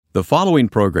The following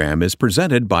program is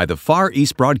presented by the Far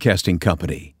East Broadcasting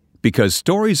Company because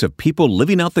stories of people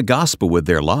living out the gospel with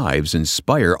their lives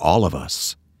inspire all of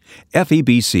us.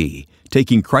 FEBC,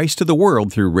 taking Christ to the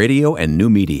world through radio and new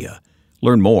media.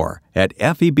 Learn more at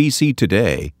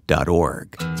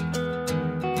febctoday.org.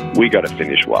 We got to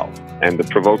finish well. And the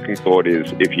provoking thought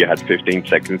is, if you had 15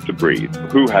 seconds to breathe,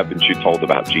 who haven't you told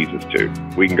about Jesus to?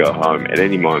 We can go home at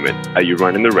any moment. Are you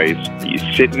running the race? Are you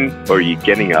sitting, or are you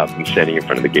getting up and standing in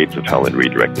front of the gates of hell and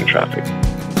redirecting traffic?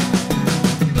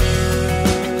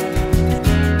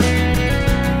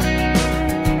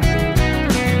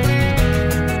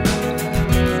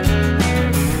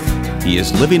 He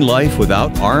is living life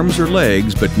without arms or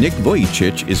legs, but Nick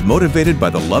Vujicic is motivated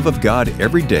by the love of God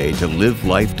every day to live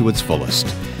life to its fullest.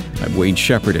 I'm Wayne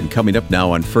Shepherd, and coming up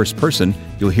now on First Person,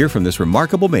 you'll hear from this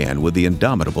remarkable man with the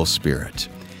indomitable spirit.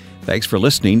 Thanks for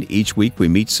listening. Each week we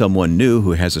meet someone new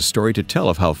who has a story to tell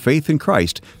of how faith in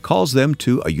Christ calls them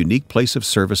to a unique place of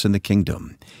service in the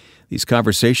kingdom. These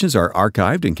conversations are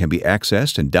archived and can be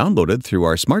accessed and downloaded through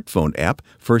our smartphone app,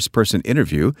 First Person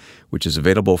Interview, which is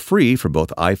available free for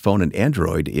both iPhone and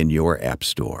Android in your app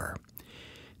store.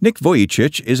 Nick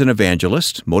Vujicic is an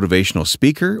evangelist, motivational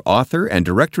speaker, author, and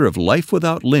director of Life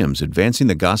Without Limbs, advancing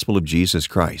the gospel of Jesus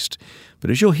Christ. But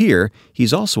as you'll hear,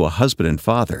 he's also a husband and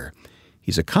father.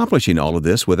 He's accomplishing all of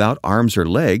this without arms or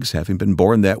legs, having been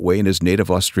born that way in his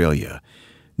native Australia.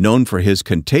 Known for his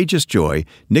contagious joy,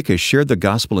 Nick has shared the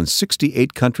gospel in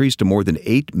 68 countries to more than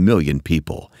 8 million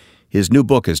people. His new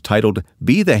book is titled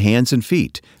Be the Hands and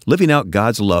Feet, Living Out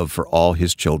God's Love for All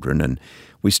His Children. And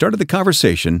we started the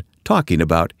conversation talking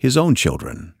about his own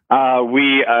children.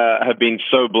 We have been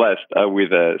so blessed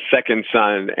with a second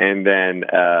son and then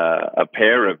a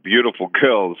pair of beautiful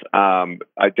girls,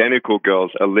 identical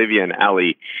girls, Olivia and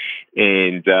Allie.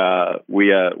 And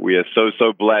we are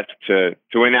so blessed to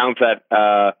announce that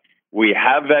we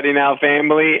have that in our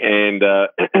family. And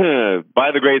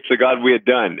by the grace of God, we are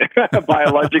done,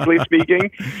 biologically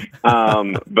speaking.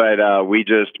 But we're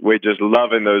just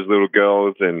loving those little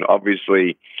girls, and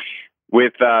obviously,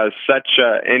 with such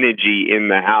energy in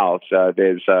the house,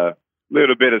 there's a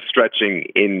little bit of stretching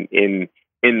in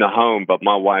the home. But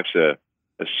my wife's a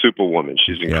superwoman.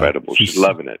 She's incredible. She's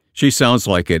loving it. She sounds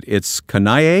like it. It's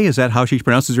Kanae. Is that how she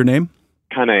pronounces her name?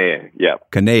 Kanae, yeah.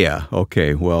 Kanae.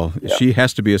 Okay. Well, She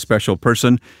has to be a special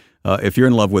person. If you're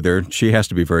in love with her, she has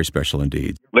to be very special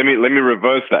indeed. Let me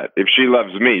reverse that. If she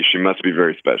loves me, she must be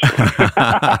very special.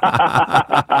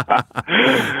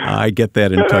 I get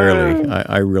that entirely.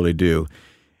 I really do.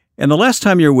 And the last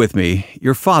time you were with me,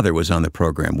 your father was on the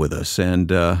program with us,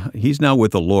 and he's now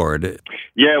with the Lord.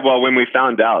 Yeah, well, when we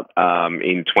found out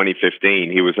in 2015,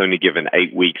 he was only given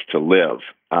 8 weeks to live.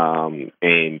 And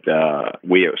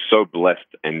we are so blessed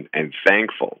and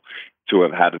thankful to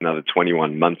have had another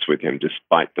 21 months with him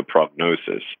despite the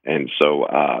prognosis. And so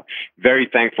very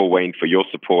thankful, Wayne, for your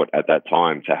support at that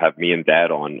time to have me and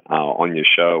Dad on your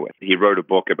show. He wrote a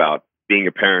book about being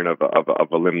a parent of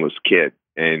a limbless kid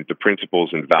and the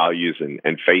principles and values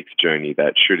and faith journey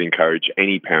that should encourage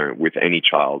any parent with any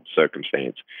child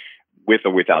circumstance, with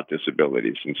or without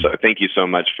disabilities. And so thank you so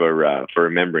much for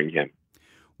remembering him.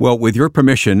 Well, with your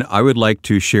permission, I would like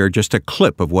to share just a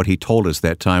clip of what he told us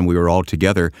that time we were all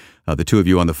together, the two of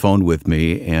you on the phone with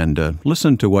me, and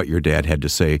listen to what your dad had to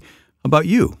say about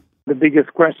you. The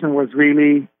biggest question was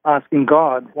really asking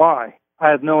God, why? I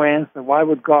had no answer. Why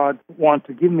would God want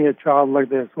to give me a child like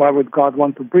this? Why would God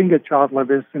want to bring a child like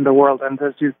this in the world? And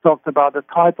as you talked about the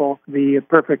title, The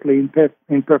Perfectly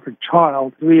Imperfect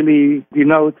Child, really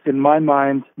denotes in my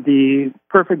mind the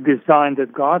perfect design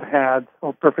that God had,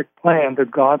 or perfect plan that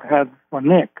God had for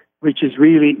Nick, which is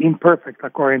really imperfect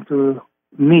according to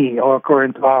me, or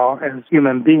according to as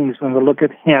human beings. When we look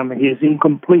at him, he is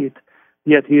incomplete,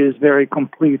 yet he is very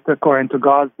complete according to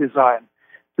God's design.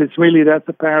 That's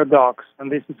a paradox, and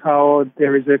this is how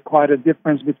there is quite a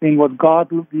difference between what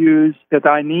God views that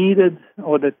I needed,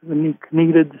 or that Nick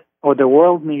needed, or the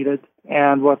world needed,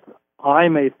 and what I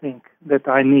may think that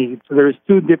I need. So there's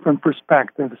two different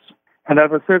perspectives, and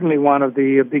that was certainly one of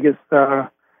the biggest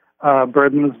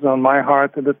burdens on my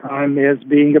heart at the time, is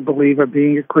being a believer,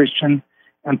 being a Christian,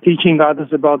 and teaching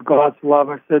others about God's love.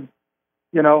 I said,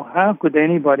 how could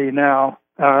anybody now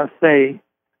say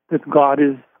that God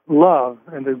is love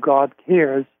and that God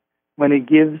cares when he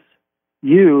gives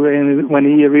you and when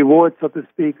he rewards, so to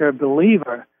speak, a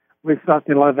believer with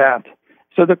something like that?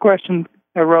 So the question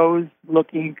arose,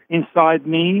 looking inside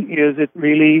me, is it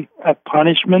really a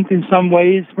punishment in some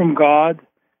ways from God?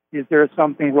 Is there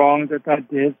something wrong that I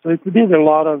did? So it did a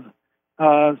lot of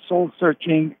soul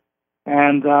searching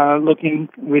and looking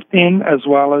within as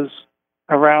well as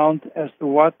around as to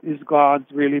what is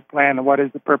God's really plan and what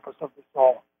is the purpose of this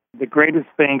all. The greatest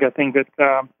thing I think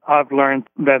that I've learned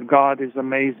that God is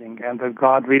amazing and that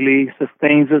God really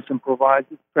sustains us and provides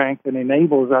us strength and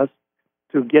enables us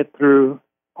to get through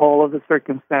all of the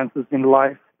circumstances in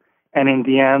life and in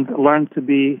the end learn to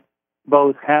be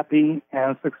both happy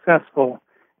and successful.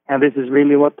 And this is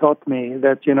really what taught me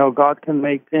that, God can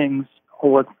make things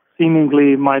or what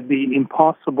seemingly might be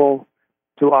impossible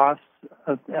to us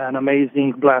an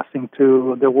amazing blessing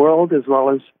to the world as well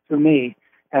as to me.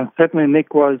 And certainly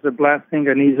Nick was a blessing,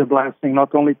 and he's a blessing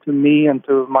not only to me and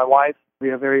to my wife. We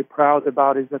are very proud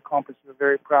about his accomplishments. We're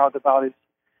very proud about his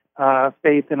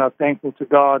faith, and are thankful to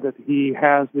God that he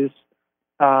has this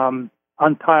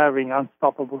untiring,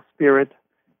 unstoppable spirit,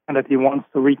 and that he wants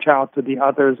to reach out to the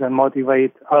others and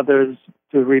motivate others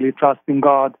to really trust in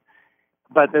God.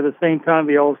 But at the same time,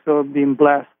 we also been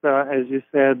blessed, as you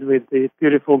said, with the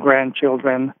beautiful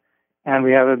grandchildren, and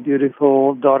we have a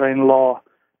beautiful daughter-in-law.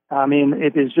 I mean,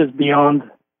 it is just beyond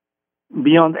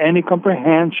any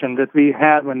comprehension that we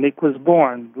had when Nick was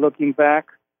born. Looking back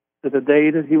to the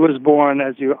day that he was born,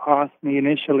 as you asked me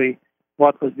initially,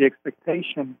 what was the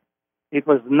expectation? It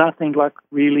was nothing like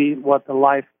really what the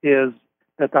life is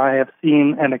that I have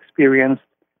seen and experienced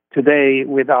today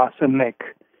with us and Nick.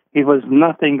 It was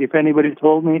nothing. If anybody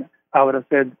told me, I would have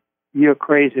said, "You're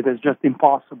crazy. That's just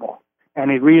impossible."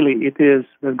 And it is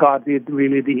that God did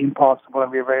really the impossible,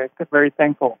 and we're very, very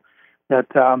thankful that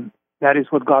that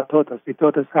is what God taught us. He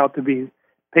taught us how to be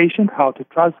patient, how to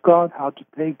trust God, how to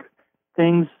take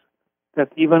things that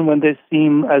even when they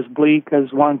seem as bleak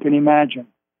as one can imagine,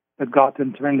 that God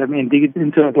can turn them indeed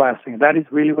into a blessing. That is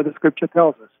really what the Scripture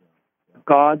tells us.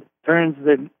 God turns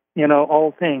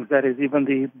all things, that is, even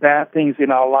the bad things in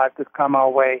our life that come our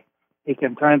way, He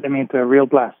can turn them into a real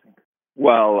blessing.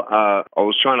 Well, I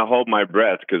was trying to hold my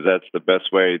breath because that's the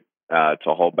best way to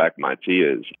hold back my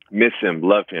tears. Miss him,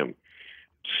 love him.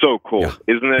 So cool.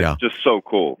 Yeah. Isn't it just so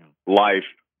cool? Life,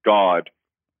 God,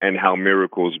 and how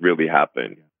miracles really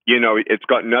happen. It's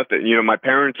got nothing. My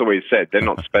parents always said they're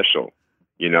not special.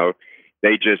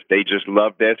 They just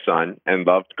loved their son and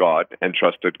loved God and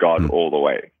trusted God all the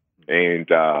way. And,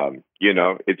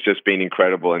 it's just been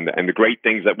incredible. And the great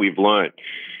things that we've learned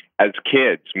as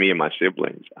kids, me and my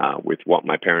siblings, with what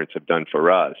my parents have done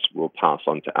for us, will pass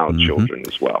on to our children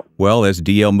as well. Well, as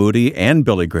D.L. Moody and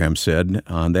Billy Graham said,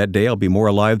 on that day I'll be more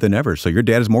alive than ever. So your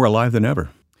dad is more alive than ever.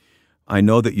 I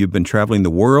know that you've been traveling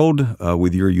the world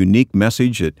with your unique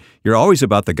message. You're always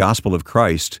about the gospel of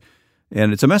Christ,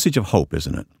 and it's a message of hope,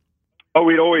 isn't it? Oh,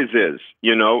 it always is,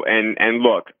 and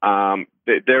look,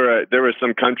 there are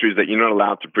some countries that you're not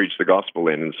allowed to preach the gospel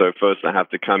in. And so first I have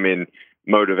to come in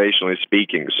motivationally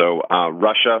speaking. So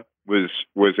Russia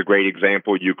was a great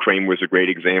example. Ukraine was a great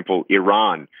example.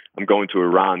 Iran, I'm going to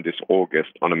Iran this August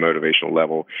on a motivational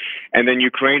level. And then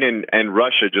Ukraine and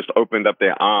Russia just opened up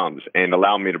their arms and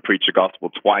allowed me to preach the gospel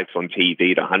twice on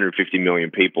TV to 150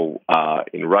 million people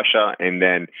in Russia. And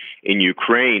then in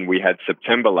Ukraine, we had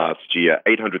September last year,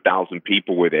 800,000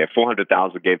 people were there.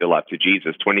 400,000 gave their life to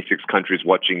Jesus. 26 countries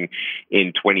watching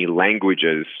in 20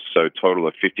 languages. So a total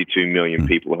of 52 million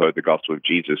people heard the gospel of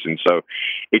Jesus. And so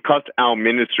it cost our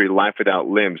ministry, Life Without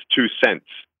Limbs, 2 cents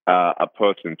a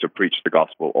person to preach the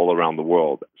gospel all around the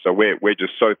world. So we're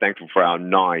just so thankful for our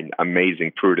 9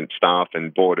 amazing, prudent staff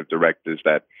and board of directors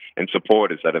and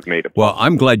supporters that have made it possible. Well,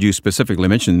 I'm glad you specifically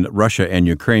mentioned Russia and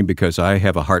Ukraine because I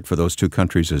have a heart for those 2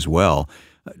 countries as well.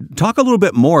 Talk a little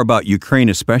bit more about Ukraine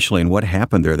especially and what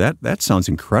happened there. That sounds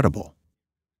incredible.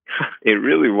 It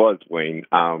really was, Wayne.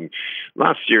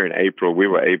 Last year in April, we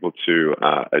were able to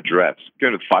address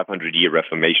the 500-year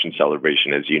Reformation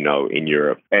celebration, as you know, in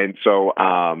Europe. And so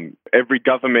every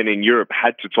government in Europe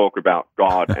had to talk about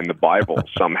God and the Bible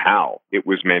somehow. It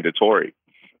was mandatory.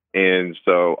 And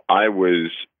so I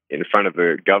was in front of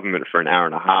the government for an hour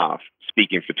and a half,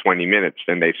 speaking for 20 minutes.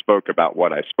 And they spoke about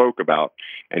what I spoke about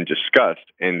and discussed.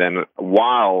 And then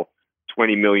while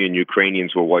 20 million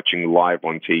Ukrainians were watching live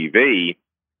on TV,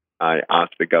 I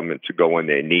asked the government to go on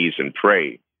their knees and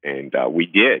pray, and we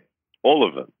did, all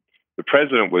of them. The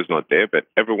president was not there, but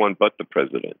everyone but the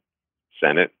president,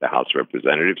 Senate, the House of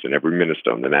Representatives, and every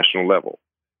minister on the national level.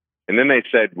 And then they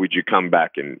said, would you come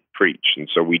back and preach? And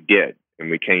so we did,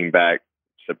 and we came back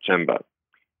September.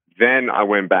 Then I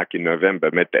went back in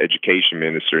November, met the education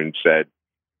minister and said,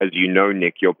 as you know,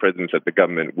 Nick, your presence at the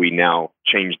government, we now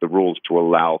changed the rules to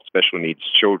allow special needs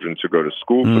children to go to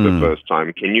school for the first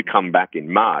time. Can you come back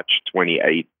in March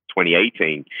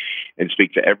 2018 and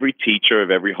speak to every teacher of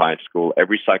every high school,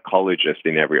 every psychologist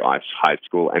in every high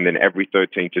school, and then every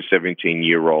 13 to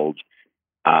 17-year-old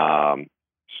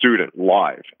student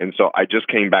live. And so I just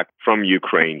came back from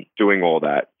Ukraine doing all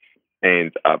that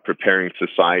and preparing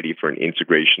society for an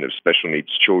integration of special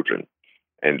needs children.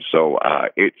 And so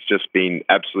it's just been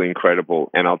absolutely incredible.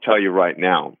 And I'll tell you right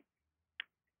now,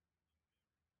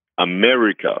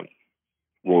 America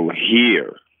will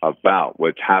hear about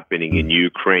what's happening in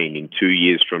Ukraine in 2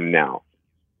 years from now.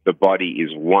 The body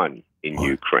is one in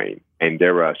Ukraine, and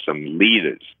there are some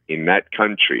leaders in that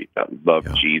country that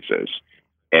love Jesus.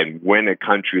 And when a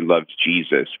country loves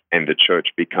Jesus and the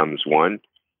church becomes one,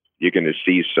 you're going to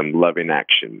see some love in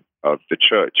action of the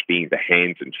church being the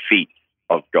hands and feet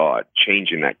of God,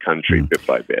 changing that country bit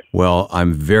by bit. Well,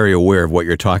 I'm very aware of what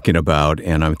you're talking about,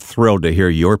 and I'm thrilled to hear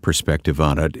your perspective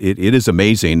on it. It is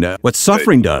amazing what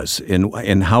suffering does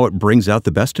and how it brings out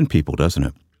the best in people, doesn't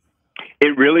it?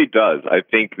 It really does. I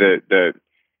think that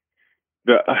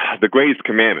the greatest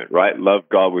commandment, right? Love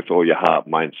God with all your heart,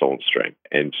 mind, soul, and strength.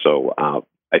 And so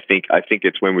I think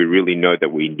it's when we really know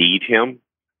that we need Him.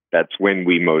 That's when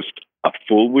we most are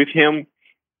full with Him.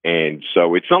 And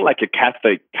so it's not like a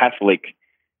Catholic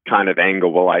kind of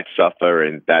angle. Well, I suffer,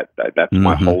 and that's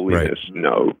my holiness. Right.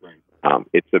 No,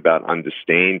 it's about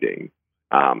understanding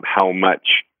how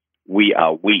much we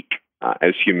are weak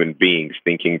as human beings,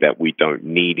 thinking that we don't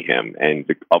need Him. And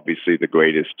obviously, the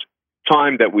greatest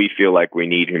time that we feel like we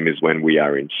need Him is when we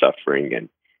are in suffering. And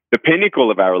the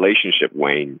pinnacle of our relationship,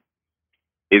 Wayne,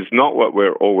 is not what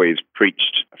we're always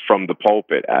preached from the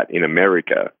pulpit in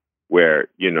America, where,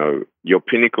 your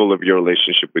pinnacle of your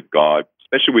relationship with God,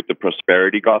 especially with the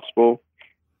prosperity gospel,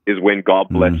 is when God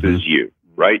blesses you,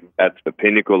 right? That's the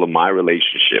pinnacle of my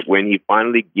relationship, when He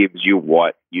finally gives you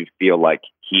what you feel like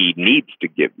He needs to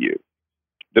give you.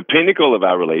 The pinnacle of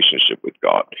our relationship with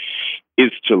God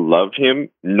is to love Him,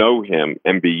 know Him,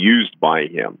 and be used by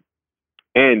Him.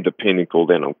 And the pinnacle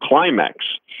then of climax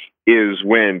is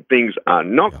when things are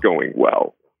not going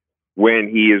well, when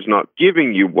He is not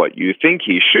giving you what you think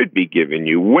He should be giving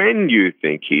you, when you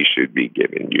think He should be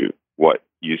giving you what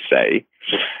you say,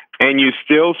 and you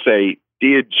still say,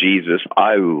 "Dear Jesus,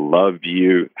 I love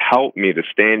you. Help me to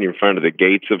stand in front of the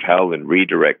gates of hell and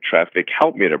redirect traffic.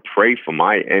 Help me to pray for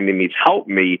my enemies. Help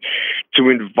me to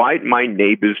invite my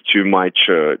neighbors to my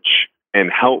church, and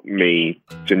help me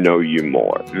to know you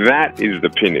more." That is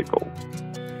the pinnacle.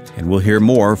 And we'll hear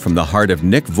more from the heart of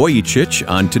Nick Vujicic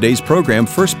on today's program,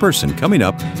 First Person, coming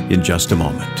up in just a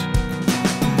moment.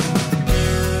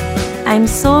 I'm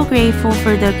so grateful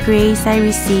for the grace I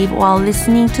received while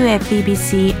listening to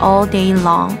FEBC all day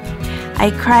long.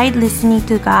 I cried listening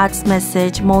to God's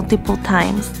message multiple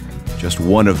times. Just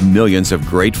one of millions of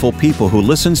grateful people who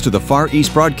listens to the Far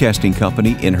East Broadcasting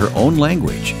Company in her own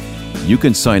language. You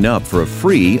can sign up for a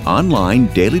free online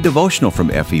daily devotional from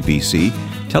FEBC,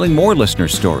 telling more listener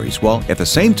stories, while at the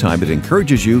same time it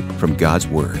encourages you from God's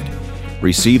Word.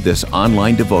 Receive this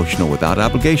online devotional without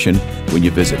obligation when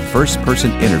you visit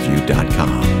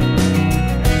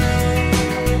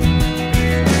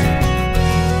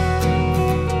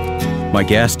firstpersoninterview.com. My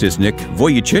guest is Nick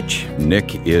Vujicic.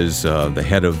 Nick is the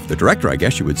head of the director, I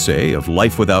guess you would say, of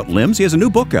Life Without Limbs. He has a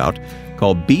new book out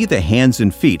called Be the Hands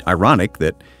and Feet. Ironic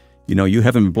that you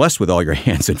haven't been blessed with all your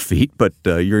hands and feet, but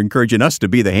you're encouraging us to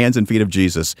be the hands and feet of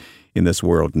Jesus in this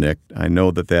world, Nick. I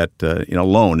know that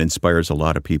alone inspires a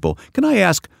lot of people. Can I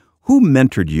ask, who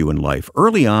mentored you in life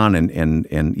early on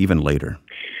and even later?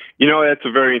 That's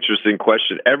a very interesting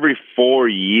question. Every 4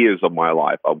 years of my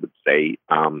life, I would say,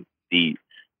 the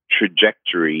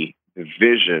trajectory, the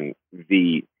vision,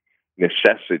 the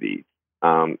necessity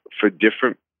for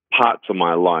different parts of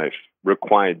my life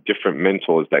required different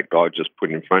mentors that God just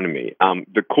put in front of me.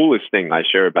 The coolest thing I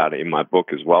share about it in my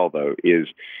book as well, though, is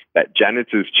that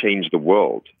janitors change the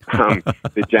world.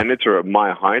 The janitor at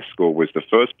my high school was the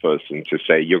first person to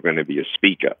say, "You're going to be a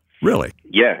speaker." Really?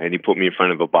 Yeah, and he put me in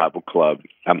front of a Bible club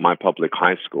at my public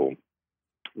high school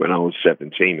when I was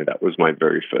 17, and that was my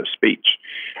very first speech.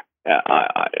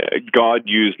 God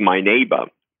used my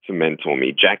neighbor to mentor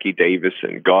me, Jackie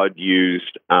Davison. God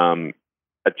used a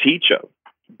teacher.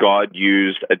 God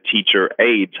used a teacher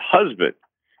aide's husband.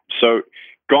 So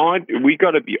we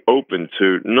got to be open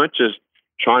to not just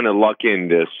trying to lock in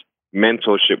this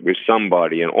mentorship with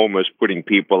somebody and almost putting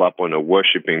people up on a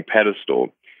worshiping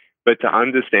pedestal, but to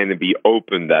understand and be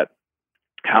open that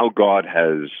how God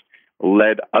has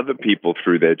led other people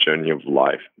through their journey of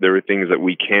life. There are things that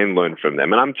we can learn from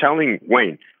them. And I'm telling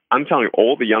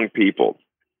all the young people,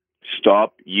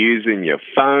 stop using your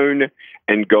phone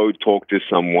and go talk to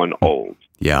someone old.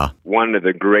 Yeah. One of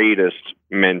the greatest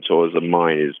mentors of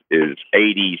mine is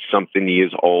 80-something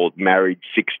years old, married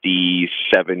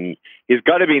 67. He's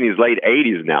got to be in his late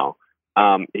 80s now.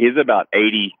 He's about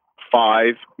 80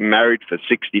 25, married for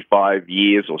 65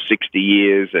 years or 60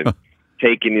 years, and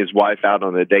taking his wife out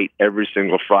on a date every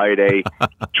single Friday,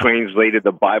 translated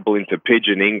the Bible into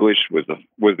Pidgin English, was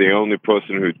the only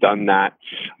person who'd done that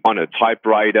on a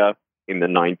typewriter in the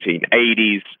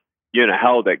 1980s,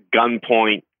 held at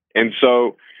gunpoint. And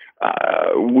so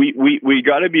we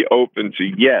got to be open to,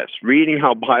 yes, reading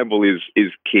how Bible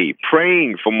is key.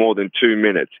 Praying for more than 2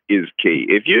 minutes is key.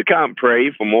 If you can't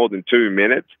pray for more than 2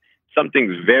 minutes,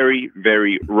 something's very,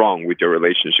 very wrong with your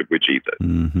relationship with Jesus.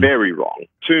 Mm-hmm. Very wrong.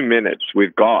 2 minutes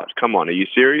with God. Come on, are you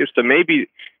serious? So maybe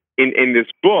in this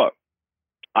book,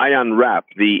 I unwrap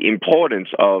the importance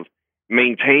of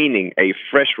maintaining a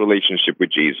fresh relationship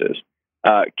with Jesus,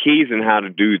 keys in how to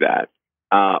do that,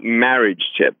 marriage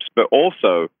tips, but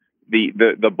also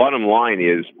the bottom line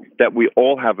is that we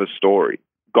all have a story.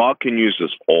 God can use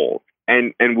us all.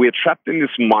 And we're trapped in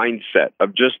this mindset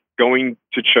of just going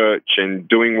to church and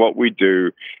doing what we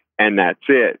do, and that's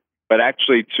it. But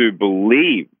actually to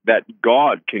believe that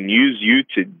God can use you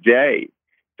today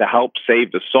to help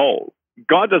save the soul.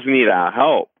 God doesn't need our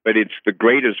help, but it's the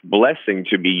greatest blessing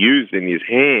to be used in his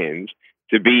hands,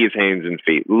 to be his hands and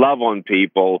feet, love on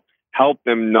people, help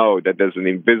them know that there's an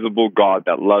invisible God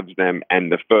that loves them, and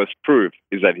the first proof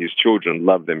is that his children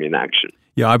love them in action.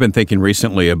 Yeah, I've been thinking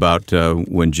recently about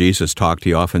when Jesus talked,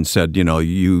 he often said,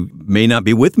 you may not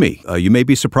be with me. You may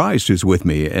be surprised who's with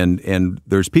me. And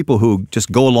there's people who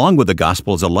just go along with the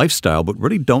gospel as a lifestyle, but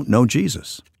really don't know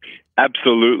Jesus.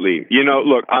 Absolutely.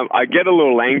 Look, I get a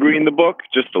little angry in the book,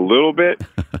 just a little bit,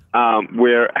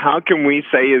 where how can we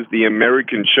say as the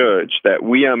American church that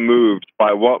we are moved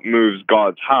by what moves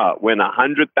God's heart when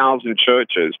 100,000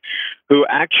 churches who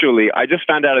actually, I just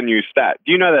found out a new stat.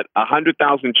 Do you know that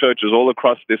 100,000 churches all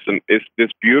across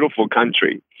this beautiful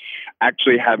country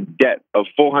actually have debt of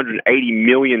 $480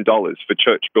 million for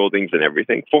church buildings and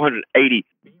everything? $480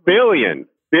 billion.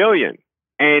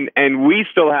 And we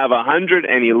still have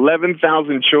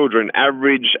 111,000 children,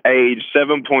 average age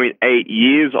 7.8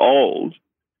 years old,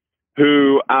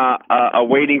 who are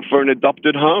waiting for an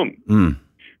adopted home.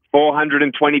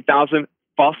 420,000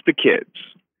 foster kids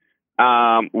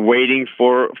waiting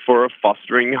for a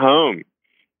fostering home.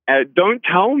 Don't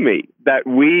tell me that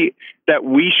we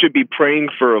should be praying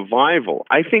for revival.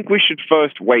 I think we should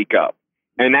first wake up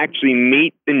and actually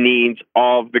meet the needs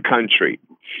of the country.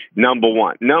 Number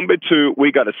one. Number two,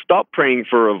 we got to stop praying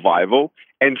for revival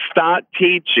and start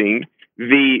teaching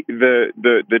the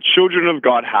children of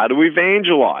God how to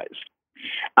evangelize.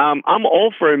 I'm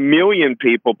all for 1 million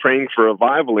people praying for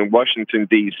revival in Washington,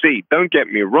 D.C. Don't get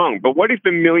me wrong, but what if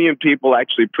 1 million people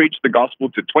actually preach the gospel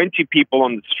to 20 people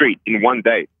on the street in one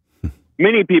day?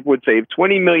 Many people would say if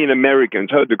 20 million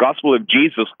Americans heard the gospel of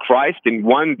Jesus Christ in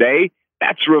one day,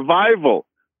 that's revival.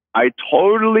 I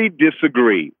totally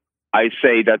disagree. I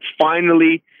say that's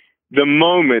finally the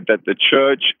moment that the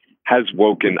church has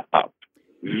woken up.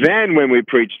 Then when we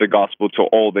preach the gospel to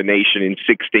all the nation in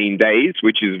 16 days,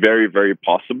 which is very, very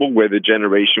possible, we're the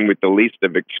generation with the least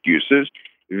of excuses,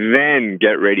 then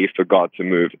get ready for God to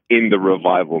move in the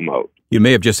revival mode. You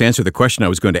may have just answered the question I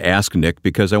was going to ask, Nick,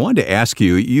 because I wanted to ask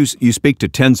you, you speak to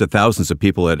tens of thousands of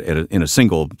people in a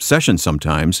single session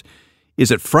sometimes.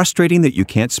 Is it frustrating that you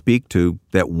can't speak to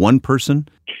that one person?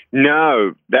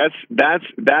 No, that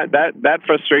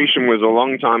frustration was a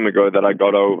long time ago that I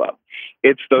got over.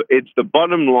 It's the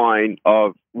bottom line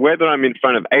of whether I'm in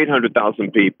front of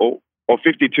 800,000 people or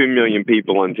 52 million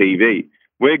people on TV.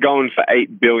 We're going for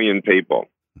 8 billion people,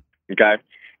 okay?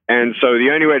 And so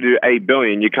the only way to do 8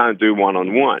 billion, you can't do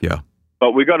one-on-one. Yeah.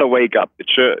 But we got to wake up the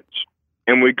church,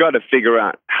 and we got to figure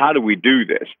out, how do we do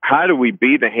this? How do we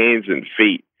be the hands and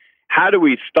feet? How do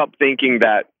we stop thinking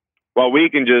that, well, we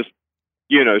can just,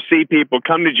 see people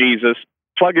come to Jesus,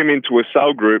 plug them into a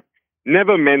cell group,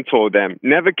 never mentor them,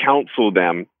 never counsel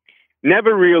them,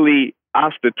 never really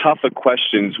ask the tougher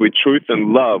questions with truth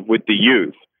and love with the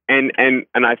youth. And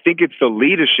I think it's the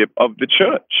leadership of the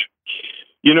church.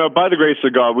 By the grace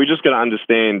of God, we just got to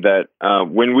understand that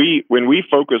when we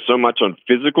focus so much on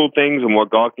physical things and what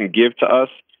God can give to us,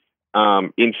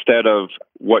 instead of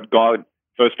what God,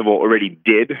 first of all, already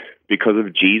did because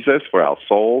of Jesus for our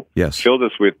soul, yes, filled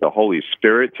us with the Holy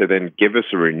Spirit to then give us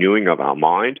a renewing of our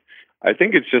mind, I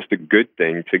think it's just a good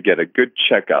thing to get a good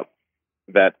checkup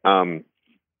that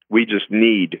we just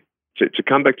need to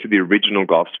come back to the original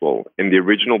gospel and the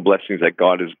original blessings that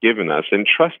God has given us, and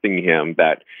trusting him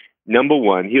that, number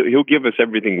one, he'll give us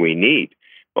everything we need.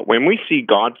 But when we see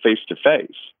God face to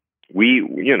face, we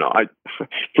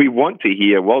want to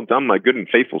hear, "Well done, my good and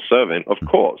faithful servant," of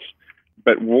course.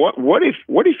 But what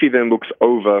if he then looks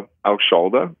over our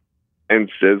shoulder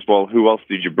and says, "Well, who else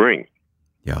did you bring?"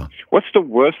 Yeah. What's the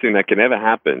worst thing that can ever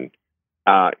happen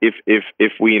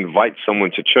if we invite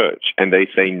someone to church and they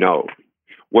say no?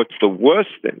 What's the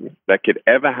worst thing that could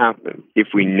ever happen if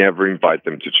we never invite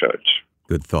them to church?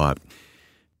 Good thought.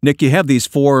 Nick, you have these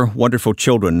 4 wonderful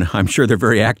children. I'm sure they're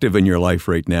very active in your life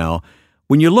right now.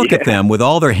 When you look at them with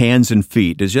all their hands and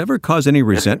feet, does it ever cause any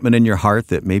resentment in your heart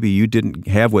that maybe you didn't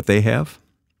have what they have?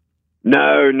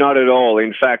 No, not at all.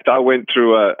 In fact, I went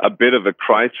through a bit of a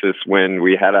crisis when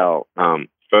we had our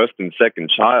first and second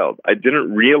child. I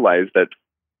didn't realize that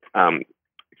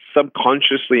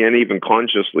subconsciously and even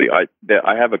consciously, that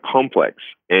I have a complex.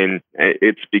 And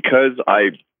it's because I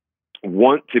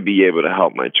want to be able to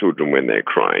help my children when they're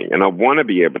crying. And I want to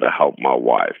be able to help my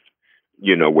wife,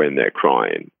 when they're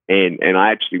crying. And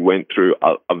I actually went through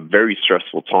a very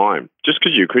stressful time. Just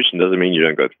because you're a Christian doesn't mean you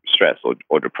don't go through stress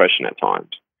or depression at times.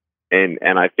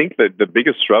 And I think that the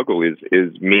biggest struggle is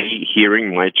me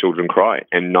hearing my children cry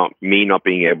and not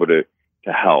being able to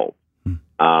help.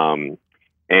 And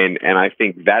I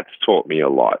think that's taught me a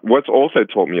lot. What's also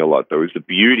taught me a lot, though, is the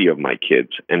beauty of my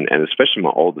kids, and especially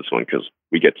my oldest one, because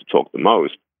we get to talk the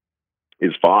most,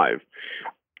 is 5.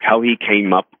 How he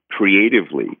came up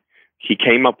creatively. He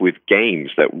came up with games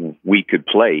that we could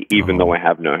play, even though I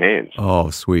have no hands.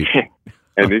 Oh, sweet.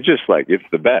 And it's just like, it's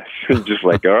the best. It's just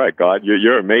like, all right, God,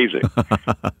 you're amazing.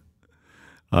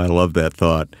 I love that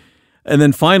thought. And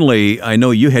then finally, I know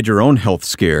you had your own health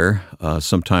scare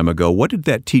some time ago. What did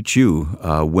that teach you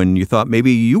when you thought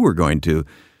maybe you were going to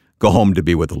go home to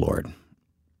be with the Lord?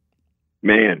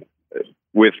 Man,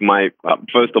 with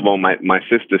first of all, my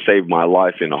sister saved my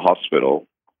life in a hospital,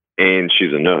 and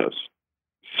she's a nurse.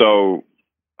 So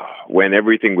when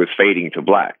everything was fading to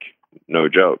black, no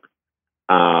joke,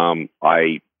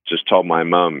 I just told my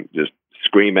mom, just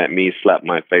scream at me, slap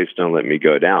my face, don't let me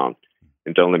go down,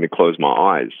 and don't let me close my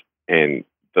eyes. And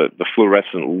the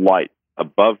fluorescent light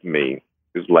above me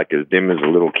is like as dim as a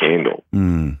little candle.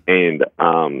 And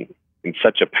in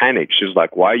such a panic, she's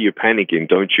like, why are you panicking?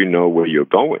 Don't you know where you're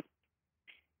going?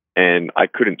 And I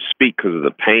couldn't speak because of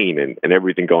the pain and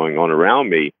everything going on around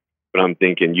me. But I'm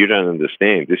thinking, you don't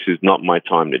understand. This is not my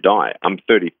time to die. I'm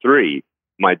 33.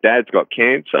 My dad's got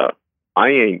cancer. I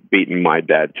ain't beating my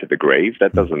dad to the grave.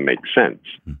 That doesn't make sense.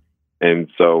 And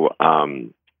so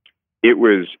it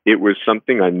was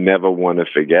something I never want to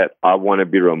forget. I want to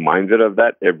be reminded of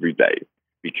that every day,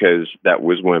 because that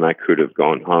was when I could have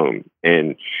gone home.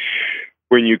 And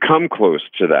when you come close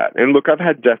to that, and look, I've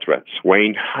had death threats,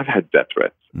 Wayne. I've had death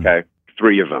threats, okay?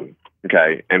 3 of them.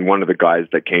 Okay, and one of the guys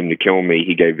that came to kill me,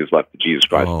 he gave his life to Jesus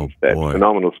Christ instead. Boy.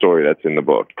 Phenomenal story that's in the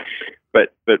book.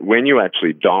 But when you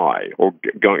actually die, or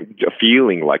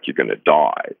feeling like you're going to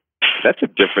die, that's a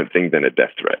different thing than a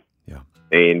death threat. Yeah,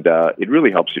 and it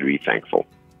really helps you to be thankful.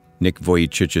 Nick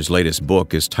Vujicic's latest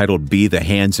book is titled "Be the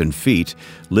Hands and Feet: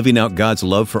 Living Out God's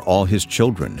Love for All His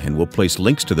Children," and we'll place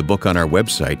links to the book on our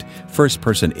website,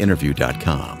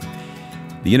 firstpersoninterview.com.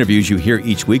 The interviews you hear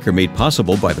each week are made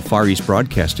possible by the Far East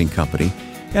Broadcasting Company.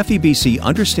 FEBC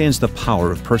understands the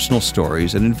power of personal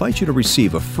stories and invites you to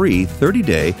receive a free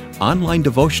 30-day online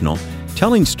devotional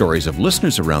telling stories of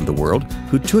listeners around the world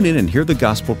who tune in and hear the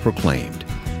gospel proclaimed.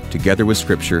 Together with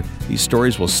Scripture, these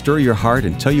stories will stir your heart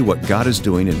and tell you what God is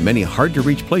doing in many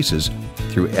hard-to-reach places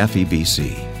through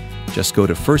FEBC. Just go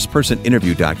to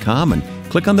firstpersoninterview.com and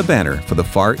click on the banner for the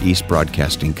Far East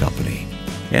Broadcasting Company.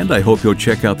 And I hope you'll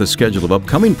check out the schedule of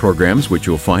upcoming programs, which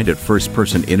you'll find at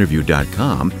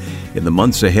firstpersoninterview.com. In the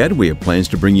months ahead, we have plans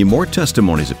to bring you more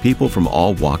testimonies of people from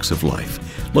all walks of life.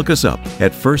 Look us up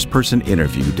at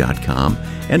firstpersoninterview.com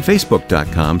and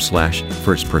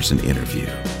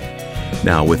facebook.com/firstpersoninterview.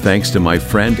 Now, with thanks to my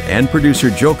friend and producer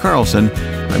Joe Carlson,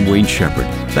 I'm Wayne Shepherd.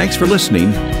 Thanks for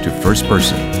listening to First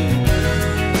Person.